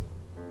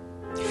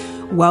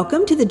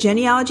Welcome to the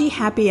Genealogy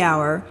Happy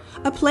Hour,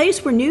 a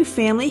place where new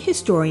family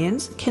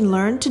historians can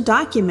learn to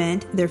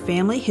document their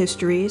family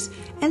histories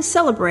and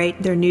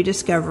celebrate their new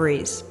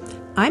discoveries.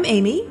 I'm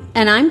Amy.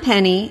 And I'm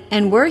Penny,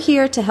 and we're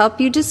here to help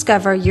you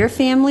discover your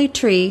family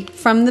tree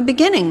from the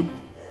beginning.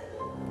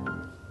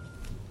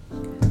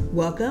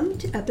 Welcome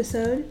to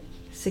episode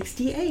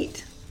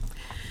 68.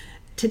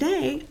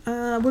 Today,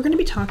 we're going to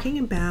be talking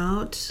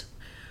about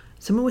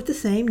someone with the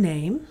same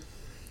name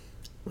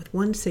with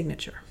one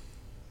signature.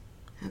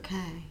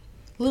 Okay.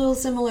 A little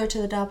similar to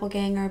the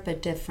doppelganger,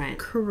 but different.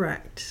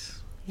 Correct.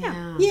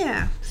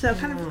 Yeah. So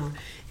kind of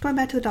going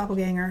back to the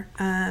doppelganger,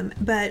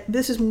 but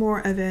this is more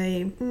of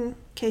a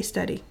case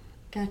study.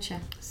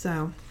 Gotcha.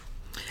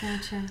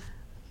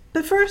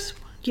 But first,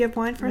 do you have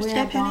wine for us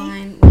today,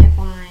 Penny? We have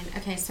wine.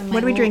 Okay, so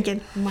what are we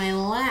drinking? My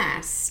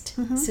last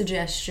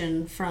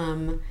suggestion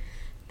from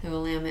the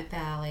Willamette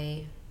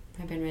Valley,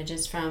 Pippin Ridge,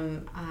 is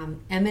from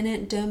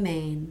Eminent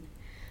Domain.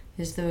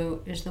 Is the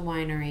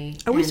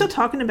winery. Are we still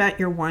talking about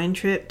your wine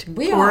trip to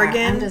we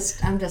Oregon?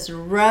 I'm just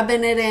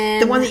rubbing it in.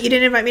 The one that you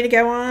didn't invite me to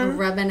go on? I'm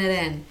rubbing it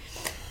in.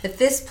 But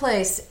this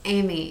place,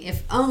 Amy,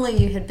 if only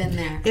you had been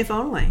there. If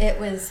only. It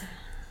was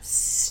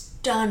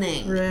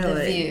stunning.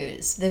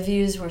 Really? The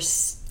views were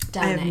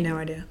stunning. I have no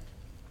idea.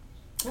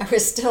 I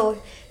was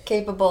still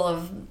capable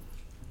of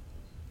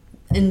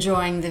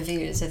enjoying the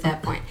views at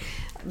that point.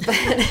 But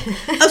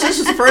so this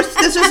was probably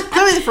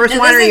the first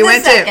winery you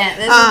went to.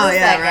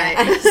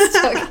 Right.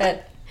 So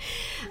good.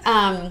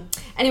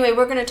 Anyway,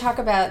 we're going to talk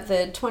about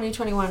the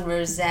 2021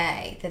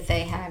 rosé that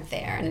they have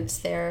there, and it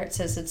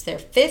says it's their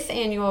 5th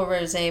annual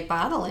rosé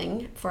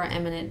bottling for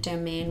Eminent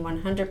Domain,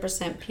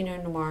 100%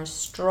 Pinot Noir,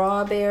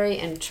 strawberry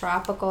and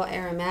tropical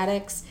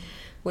aromatics,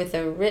 with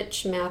a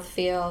rich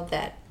mouthfeel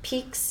that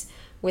peaks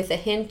with a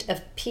hint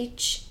of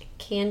peach,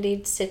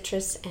 candied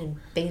citrus, and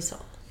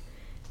basil.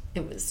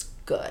 It was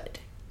good.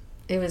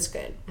 It was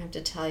good, I have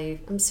to tell you.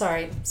 I'm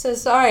sorry. So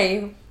sorry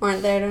you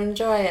weren't there to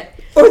enjoy it.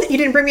 Or that you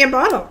didn't bring me a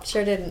bottle.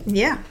 Sure didn't.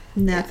 Yeah,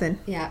 nothing.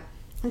 Yeah.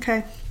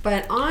 Okay.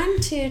 But on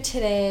to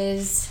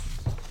today's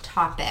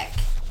topic.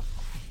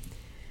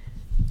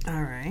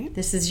 All right.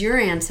 This is your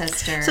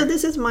ancestor. So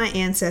this is my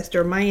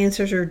ancestor. My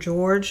ancestor,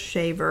 George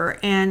Shaver.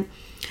 And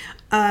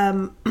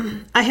I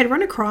had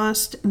run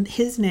across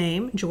his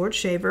name, George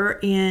Shaver,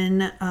 in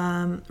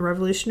the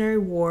Revolutionary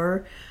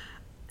War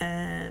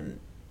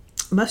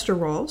muster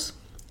rolls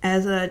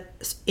as an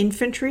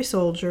infantry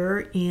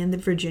soldier in the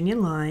Virginia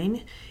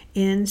line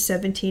in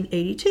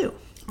 1782.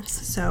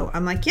 So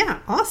I'm like, yeah,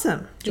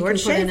 awesome. George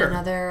Shaver. You can put Shaver. in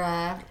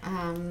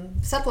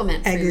another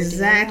supplement. For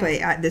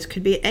Exactly. This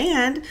could be.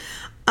 And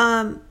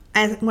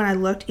when I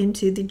looked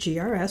into the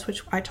GRS,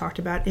 which I talked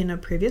about in a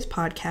previous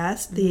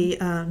podcast, the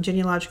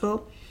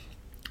genealogical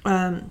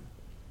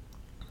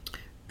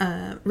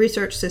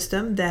research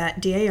system that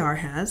DAR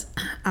has,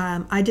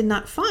 I did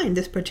not find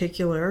this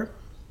particular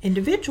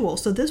individual.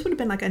 So this would have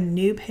been like a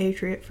new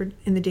patriot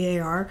in the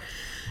DAR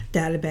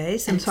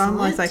database. And so I'm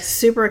like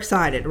super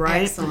excited,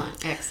 right?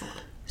 Excellent.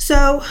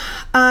 So,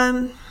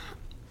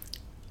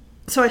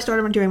 so I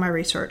started doing my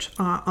research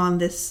on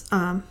this,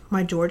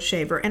 my George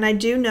Shaver. And I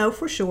do know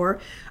for sure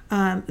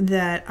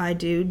that I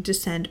do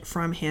descend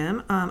from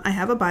him. I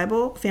have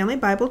a family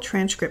Bible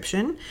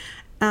transcription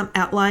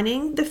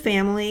outlining the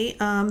family,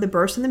 the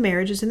births and the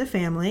marriages in the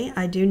family.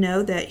 I do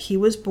know that he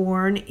was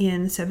born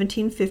in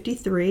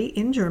 1753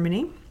 in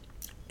Germany.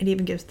 It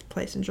even gives the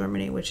place in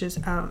Germany, which is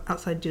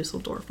outside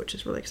Dusseldorf, which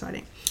is really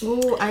exciting.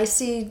 Oh, I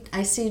see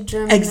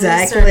German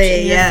exactly.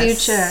 Research in Yes. your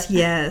future.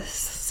 Yes.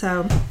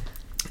 So,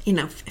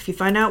 if you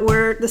find out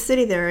where the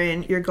city they're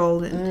in, you're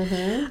golden.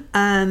 Mm-hmm.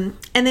 And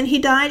then he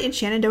died in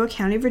Shenandoah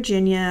County,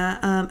 Virginia,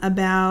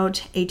 about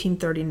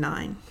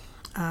 1839.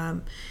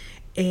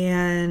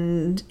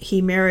 And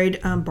he married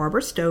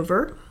Barbara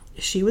Stover.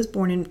 She was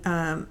born in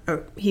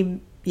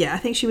I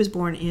think she was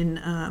born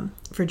in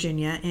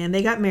Virginia, and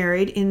they got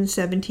married in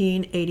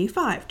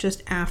 1785,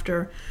 just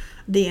after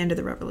the end of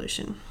the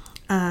Revolution.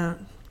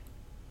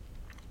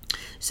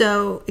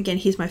 So, again,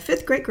 he's my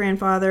 5th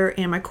great-grandfather,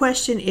 and my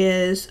question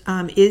is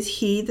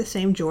he the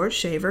same George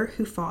Shaver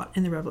who fought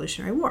in the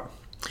Revolutionary War?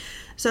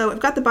 So,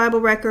 I've got the Bible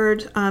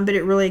record, but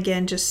it really,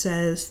 again, just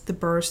says the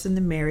births and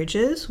the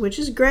marriages, which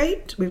is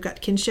great. We've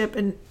got kinship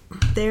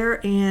there,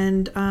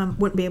 and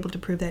wouldn't be able to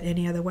prove that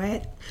any other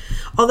way.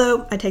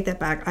 Although, I take that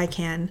back. I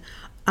can.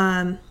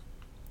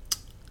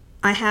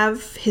 I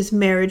have his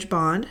marriage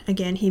bond.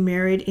 Again, he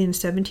married in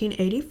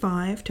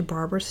 1785 to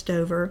Barbara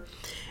Stover,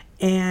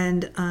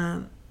 and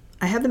I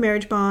have the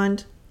marriage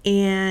bond,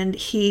 and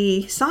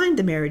he signed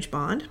the marriage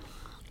bond,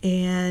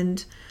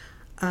 and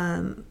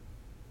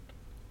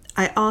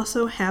I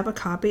also have a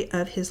copy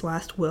of his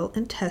last will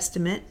and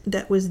testament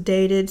that was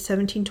dated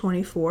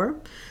 1724.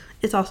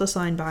 It's also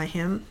signed by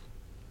him.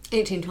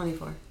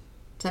 1824.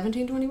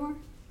 1724?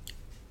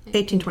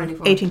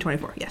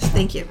 1824, yes.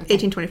 Thank you. Okay.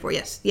 1824,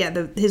 yes.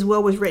 Yeah, his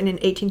will was written in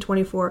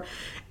 1824,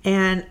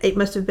 and it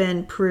must have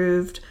been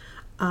proved,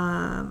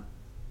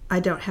 I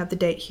don't have the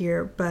date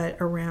here, but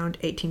around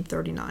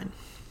 1839.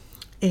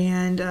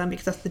 and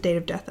because that's the date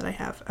of death that I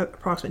have,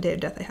 approximate date of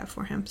death I have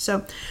for him.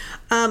 So,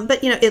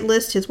 but it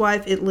lists his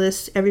wife, it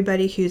lists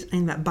everybody who's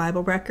in that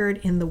Bible record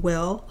in the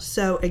will.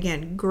 So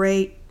again,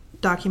 great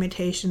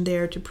documentation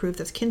there to prove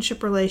this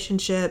kinship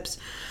relationships.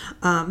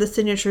 The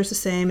signature is the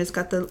same. It's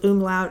got the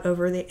umlaut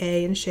over the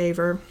A in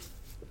Shaver.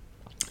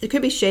 It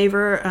could be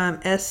Shaver,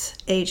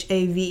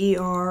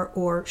 Shaver,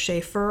 or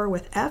Schaefer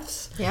with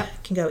F's.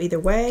 Yep. Can go either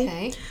way.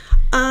 Okay.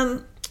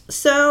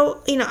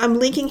 So, I'm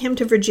linking him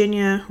to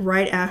Virginia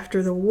right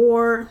after the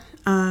war,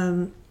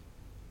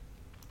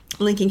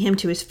 linking him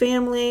to his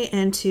family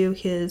and to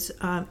his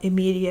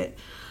immediate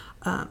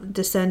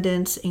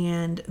descendants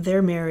and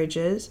their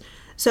marriages.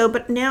 So,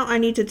 but now I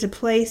needed to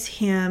place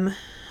him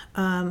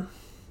in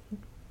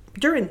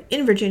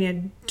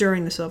Virginia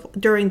during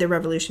the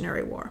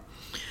Revolutionary War.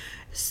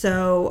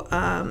 So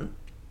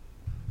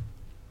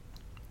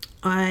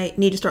I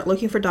need to start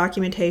looking for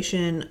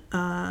documentation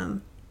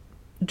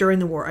during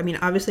the war. I mean,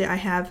 obviously I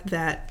have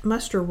that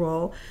muster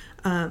roll,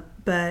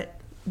 but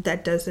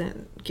that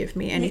doesn't give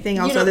me anything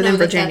else other than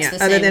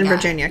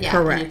Virginia. Yeah,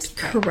 correct.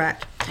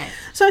 Okay.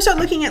 So I start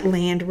looking at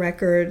land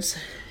records,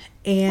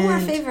 and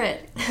our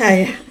favorite.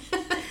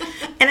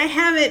 And I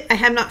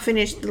have not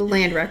finished the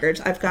land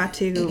records. I've got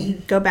to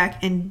go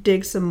back and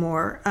dig some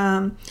more.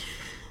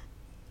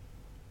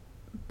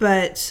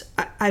 But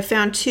I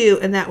found 2,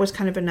 and that was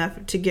kind of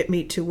enough to get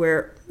me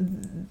to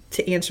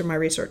answer my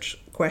research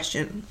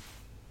question.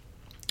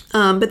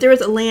 But there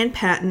was a land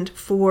patent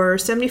for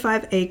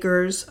 75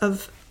 acres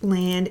of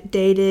land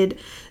dated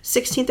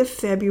 16th of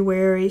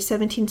February,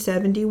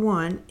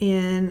 1771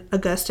 in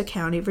Augusta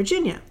County,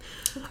 Virginia,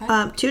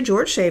 to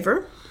George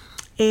Shaver.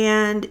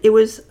 And it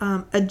was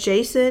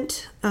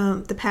adjacent,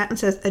 the patent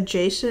says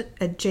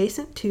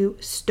adjacent to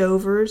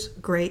Stover's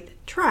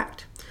Great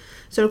Tract.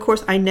 So, of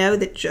course, I know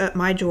that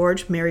my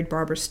George married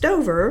Barbara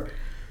Stover,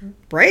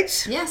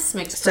 right? Yes,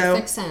 makes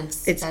perfect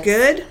sense. It's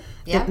good.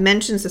 Yep. It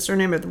mentions the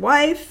surname of the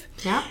wife.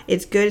 Yeah.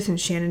 It's good. It's in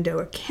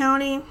Shenandoah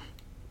County.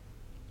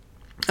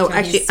 Oh, so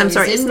actually, I'm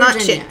sorry. It's not.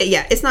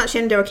 It's not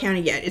Shenandoah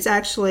County yet. It's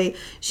actually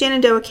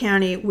Shenandoah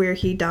County, where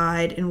he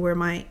died and where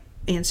my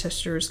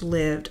ancestors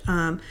lived.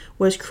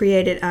 Was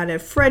created out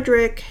of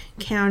Frederick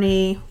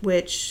County,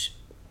 which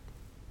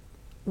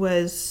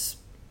was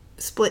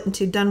split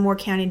into Dunmore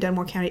County.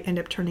 Dunmore County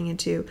ended up turning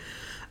into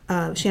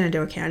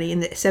Shenandoah County in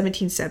the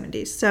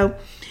 1770s. So,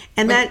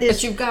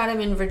 but you've got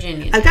him in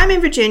Virginia. I've got him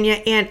in Virginia,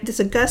 and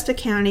this Augusta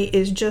County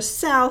is just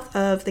south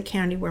of the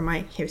county where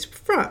he was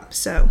from.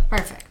 So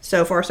perfect.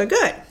 So far, so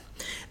good.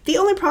 The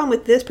only problem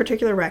with this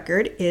particular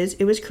record is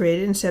it was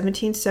created in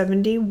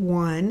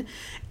 1771,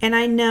 and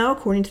I know,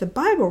 according to the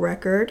Bible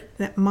record,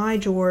 that my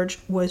George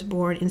was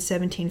born in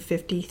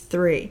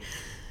 1753.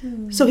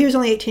 So he was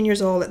only 18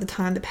 years old at the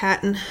time the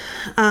patent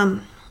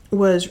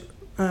was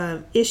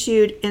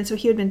issued, and so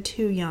he had been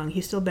too young.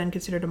 He's still been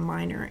considered a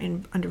minor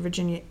under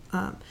Virginia,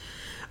 not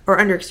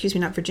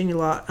Virginia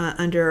law,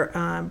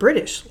 under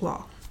British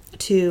law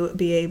to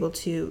be able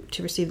to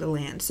receive the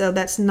land. So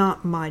that's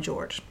not my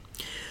George.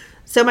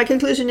 So my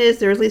conclusion is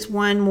there's at least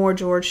one more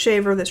George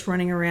Shaver that's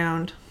running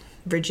around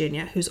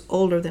Virginia who's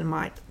older than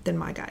my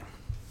guy.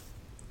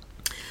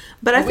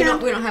 But we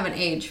don't have an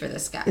age for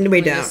this guy.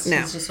 We don't.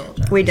 He's just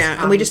older. We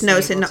don't, and we just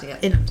noticed in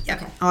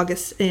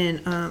August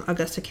in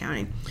Augusta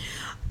County.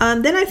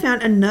 Then I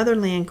found another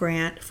land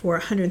grant for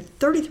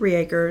 133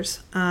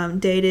 acres,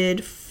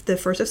 dated the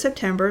 1st of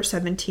September,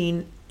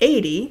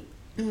 1780.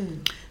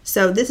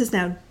 So this is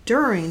now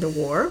during the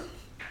war.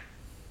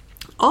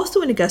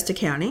 Also in Augusta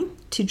County,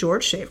 to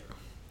George Shaver.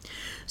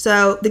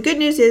 So the good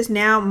news is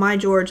now my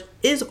George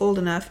is old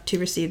enough to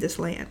receive this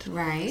land.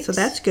 Right. So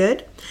that's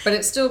good. But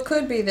it still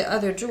could be the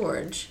other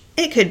George.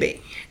 It could be.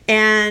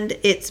 And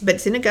it's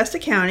in Augusta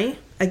County,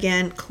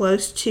 again,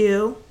 close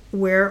to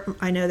where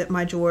I know that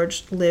my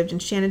George lived in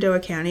Shenandoah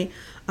County.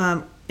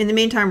 In the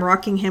meantime,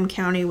 Rockingham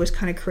County was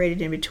kind of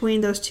created in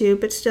between those two,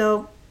 but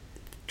still,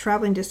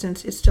 traveling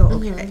distance is still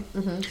okay.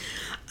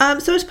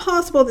 So it's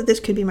possible that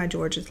this could be my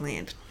George's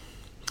land.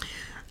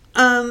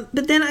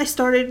 But then I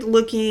started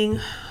looking,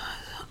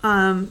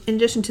 in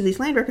addition to these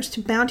land records,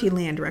 to bounty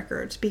land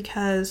records,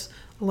 because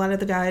a lot of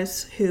the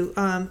guys who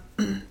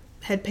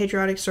had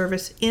patriotic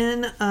service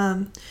in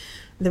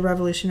the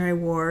Revolutionary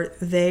War,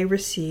 they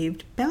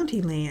received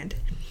bounty land.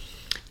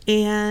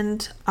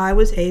 And I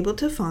was able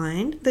to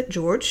find that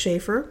George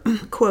Shaver,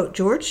 quote,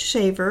 George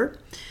Shaver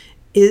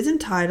is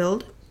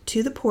entitled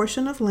to the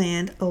portion of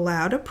land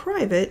allowed a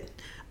private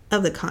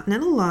of the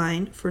Continental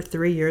Line for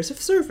 3 years of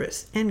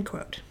service, end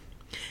quote.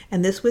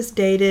 And this was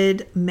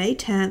dated May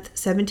 10th,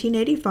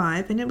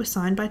 1785, and it was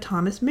signed by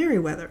Thomas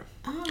Merriweather.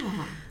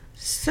 Oh.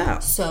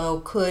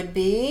 So could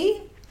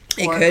be,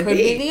 it or could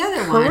be the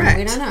other Correct. One.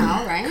 We don't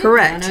know, right?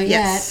 Correct. We don't know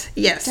Yes.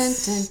 yet.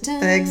 Yes. Dun,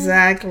 dun, dun.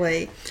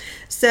 Exactly.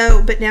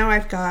 So, but now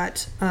I've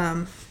got,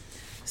 I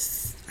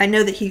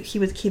know that he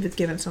was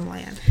given some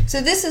land.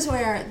 So this is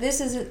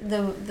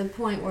the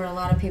point where a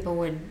lot of people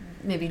would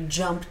maybe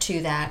jump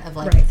to that of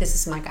like, Right. This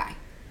is my guy.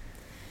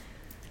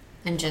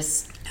 And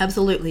just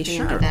absolutely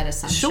sure that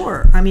assumption.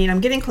 Sure. I mean,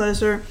 I'm getting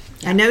closer.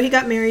 Yeah. I know he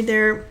got married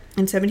there.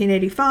 in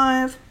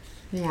 1785.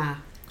 Yeah.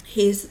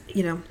 He's,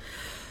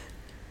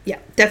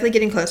 definitely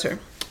getting closer.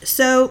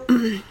 So,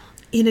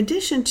 in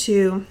addition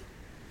to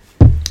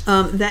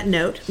that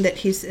note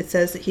that it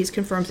says that he's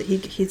confirms that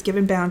he's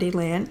given bounty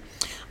land,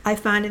 I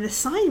find an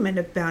assignment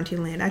of bounty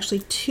land, actually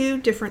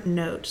 2 different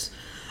notes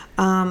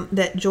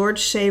that George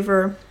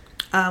Shaver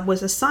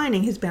was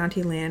assigning his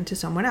bounty land to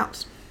someone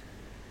else.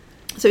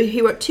 So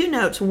he wrote 2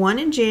 notes, one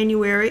in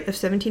January of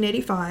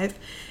 1785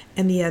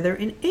 and the other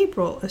in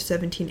April of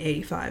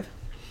 1785.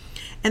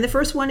 And the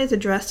first one is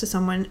addressed to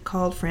someone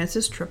called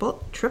Francis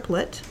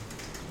Triplett,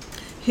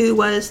 who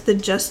was the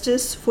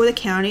justice for the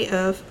county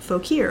of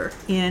Fauquier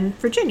in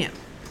Virginia.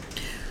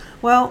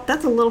 Well,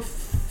 that's a little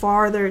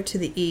farther to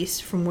the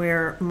east from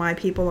where my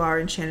people are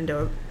in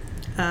Shenandoah.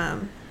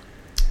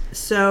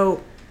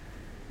 So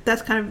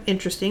that's kind of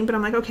interesting, but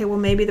I'm like, okay, well,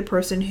 maybe the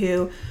person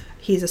who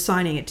he's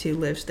assigning it to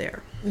lives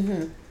there.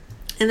 Mm-hmm.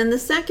 And then the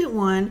second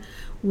one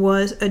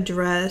was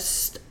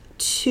addressed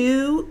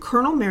to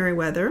Colonel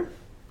Merriweather,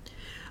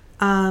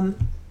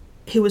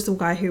 who was the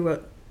guy who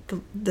wrote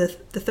the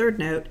third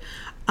note.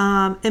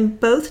 And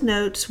both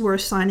notes were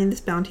assigning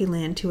this bounty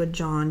land to a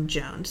John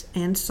Jones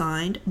and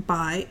signed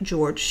by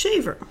George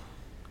Shaver.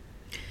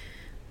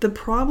 The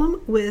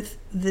problem with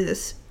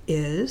this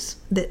is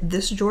that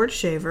this George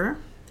Shaver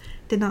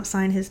did not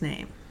sign his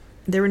name.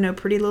 There were no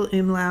pretty little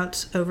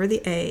umlauts over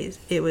the A's.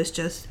 It was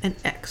just an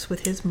X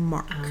with his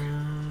mark.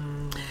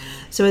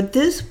 So at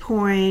this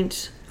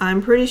point,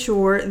 I'm pretty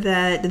sure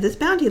that this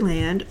bounty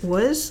land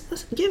was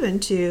given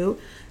to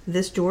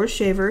this George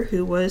Shaver,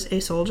 who was a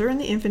soldier in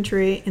the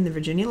infantry in the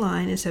Virginia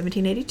line in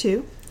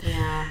 1782.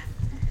 Yeah.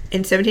 In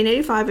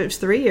 1785, it was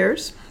 3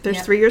 years. There's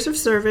Yep. 3 years of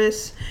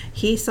service.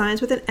 He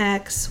signs with an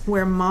X,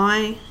 where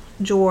my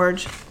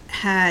George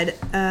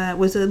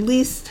was at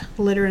least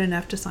literate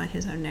enough to sign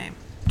his own name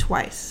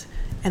twice,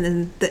 and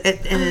then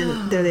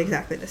they're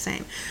exactly the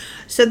same.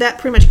 So that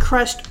pretty much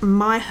crushed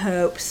my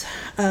hopes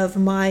of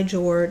my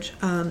George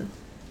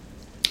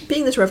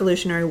being this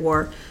Revolutionary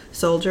War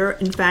soldier.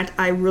 In fact,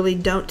 I really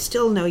don't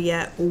still know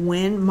yet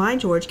when my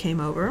George came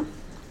over,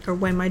 or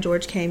when my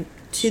George came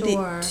to the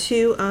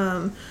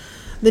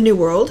New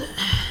World.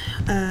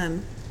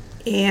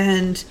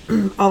 And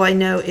all I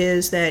know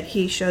is that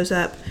he shows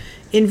up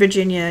in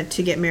Virginia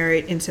to get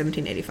married in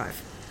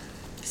 1785.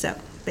 So,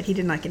 but he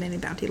did not get any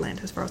bounty land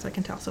as far as I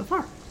can tell so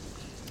far.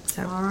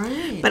 So, All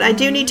right. but I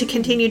do need to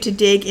continue to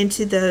dig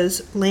into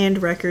those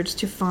land records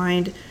to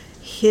find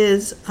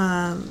his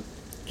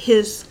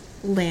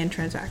land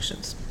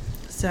transactions.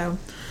 So,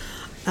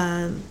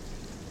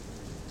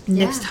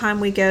 next time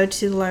we go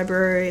to the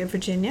Library of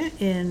Virginia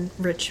in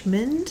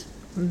Richmond,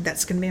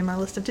 that's going to be on my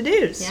list of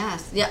to-dos.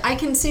 Yes. Yeah, I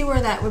can see where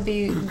that would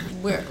be,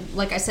 where,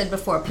 like I said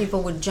before,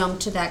 people would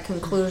jump to that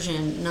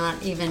conclusion,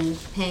 not even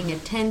paying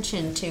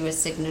attention to a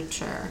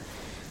signature.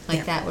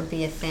 Like that would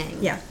be a thing.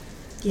 Yeah.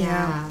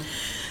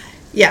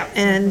 Yeah,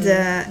 and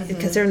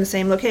because they're in the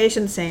same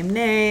location, same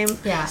name,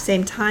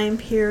 same time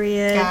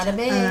period. Gotta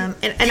be.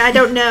 And I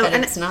don't know. But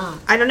and it's not.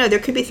 I don't know. There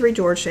could be 3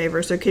 George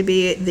Shavers. There could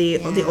be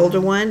the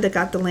older one that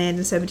got the land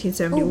in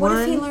 1771. Oh,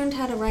 what if he learned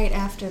how to write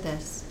after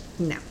this?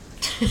 No.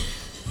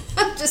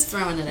 I'm just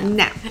throwing it out.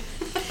 No.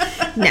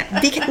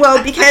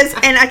 Because,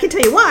 and I can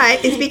tell you why,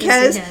 is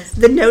because Yes.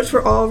 the notes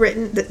were all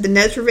written, the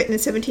notes were written in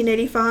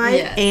 1785,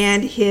 Yes.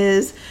 and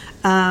his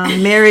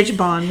marriage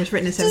bond was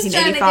written in Just 1785.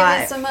 trying to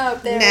give us some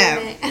hope there.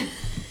 No.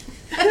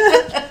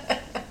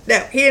 No,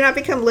 he did not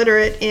become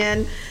literate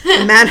in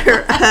a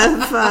matter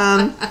of,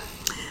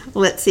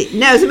 let's see.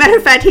 No, as a matter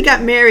of fact, he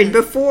got married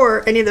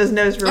before any of those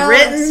notes were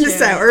written,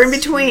 or in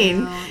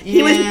between.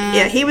 He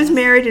was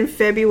married in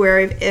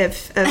February of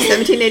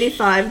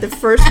 1785. The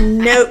first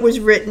note was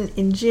written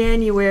in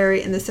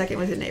January, and the second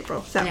was in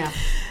April. So,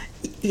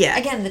 yeah.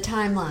 Again, the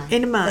timeline.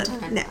 In a month.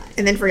 No.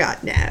 And then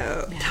forgot.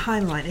 No.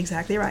 Timeline,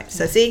 exactly right.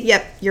 So, see,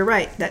 you're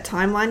right. That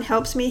timeline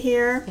helps me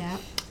here. Yeah.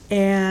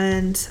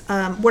 And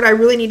what I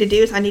really need to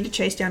do is I need to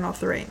chase down all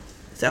 3.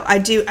 So I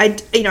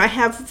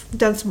have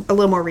done a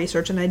little more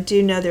research, and I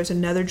do know there's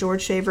another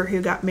George Shaver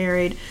who got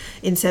married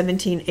in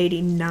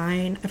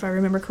 1789, if I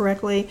remember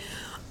correctly.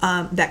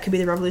 That could be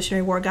the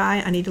Revolutionary War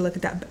guy. I need to look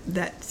at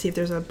that, see if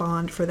there's a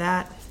bond for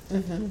that.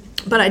 Mm-hmm.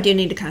 But I do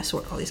need to kind of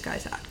sort all these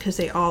guys out because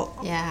they all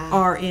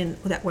are in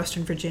that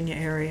Western Virginia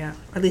area.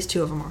 At least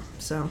 2 of them are.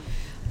 So.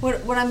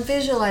 What I'm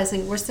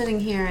visualizing, we're sitting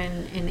here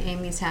in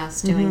Amy's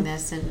house doing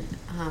this, and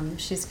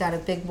she's got a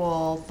big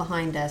wall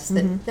behind us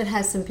that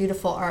has some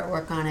beautiful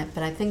artwork on it,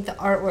 but I think the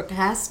artwork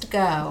has to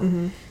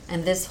go,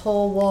 and this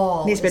whole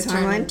wall is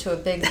turned into a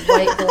big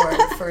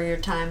whiteboard for your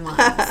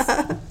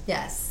timelines.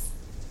 Yes,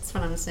 that's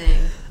what I'm saying.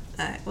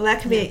 Well,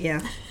 that could be it,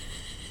 yeah.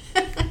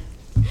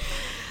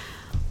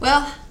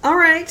 Well, all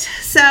right,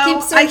 so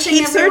I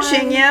keep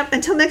searching, yep.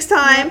 Until next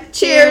time, yep.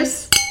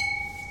 Cheers.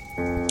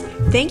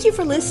 Thank you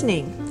for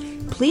listening.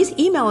 Please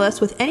email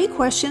us with any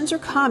questions or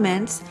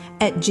comments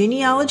at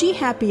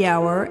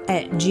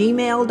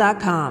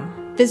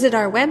genealogyhappyhour@gmail.com. Visit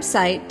our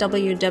website,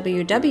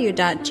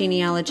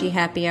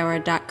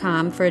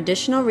 www.genealogyhappyhour.com, for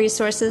additional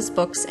resources,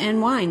 books,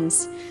 and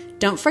wines.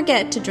 Don't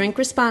forget to drink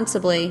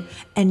responsibly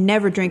and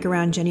never drink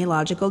around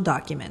genealogical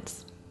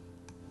documents.